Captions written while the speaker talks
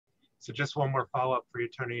So just one more follow-up for you,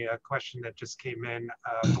 Tony, a question that just came in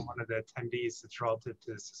from one of the attendees that's relative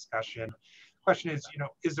to this discussion. Question is,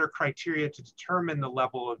 is there criteria to determine the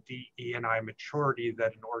level of DE&I maturity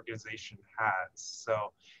that an organization has?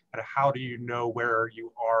 So how do you know where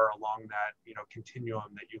you are along that, continuum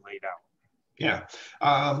that you laid out? Yeah.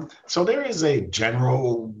 So there is a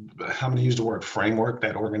general, I'm going to use the word framework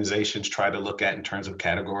that organizations try to look at in terms of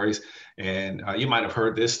categories. And you might have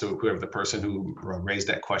heard this to whoever the person who raised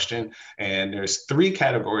that question. And there's 3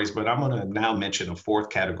 categories, but I'm going to now mention a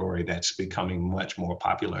 4th category that's becoming much more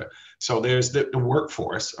popular. So there's the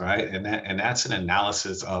workforce, right? And that's an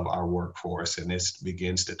analysis of our workforce. And this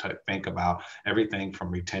begins to think about everything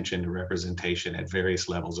from retention to representation at various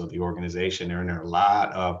levels of the organization. And there are a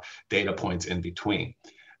lot of data points in between.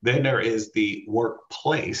 Then there is the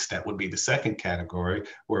workplace, that would be the 2nd category,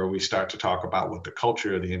 where we start to talk about what the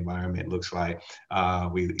culture of the environment looks like.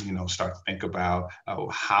 We start to think about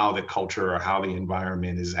how the culture or how the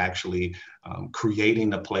environment is actually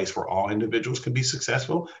creating a place where all individuals can be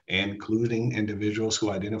successful, including individuals who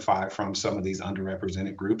identify from some of these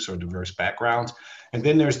underrepresented groups or diverse backgrounds. And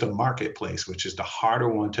then there's the marketplace, which is the harder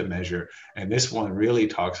one to measure. And this one really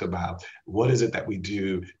talks about what is it that we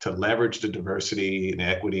do to leverage the diversity and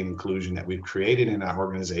equity and inclusion that we've created in our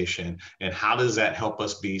organization, and how does that help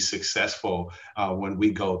us be successful when we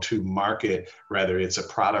go to market, whether it's a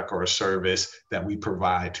product or a service that we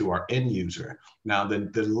provide to our end user. Now,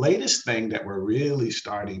 the latest thing that we're really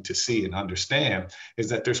starting to see and understand is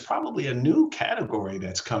that there's probably a new category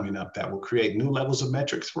that's coming up that will create new levels of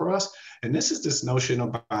metrics for us. And this is this notion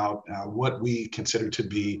about what we consider to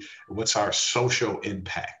be what's our social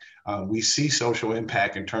impact. We see social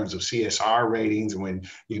impact in terms of CSR ratings when,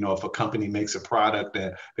 if a company makes a product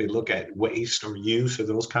that they look at waste or use or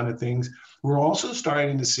those kind of things. We're also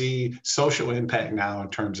starting to see social impact now in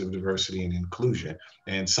terms of diversity and inclusion.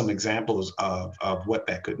 And some examples of what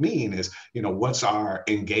that could mean is, what's our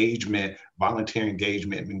engagement, volunteer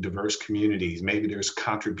engagement in diverse communities? Maybe there's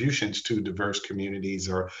contributions to diverse communities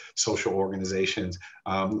or social organizations.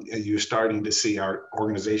 You're starting to see our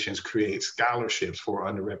organizations create scholarships for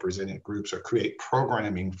underrepresented groups or create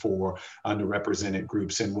programming for underrepresented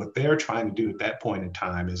groups. And what they're trying to do at that point in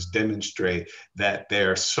time is demonstrate that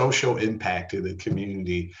their social impact to the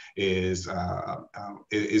community is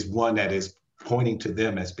one that is pointing to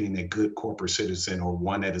them as being a good corporate citizen, or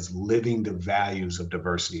one that is living the values of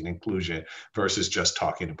diversity and inclusion versus just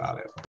talking about it.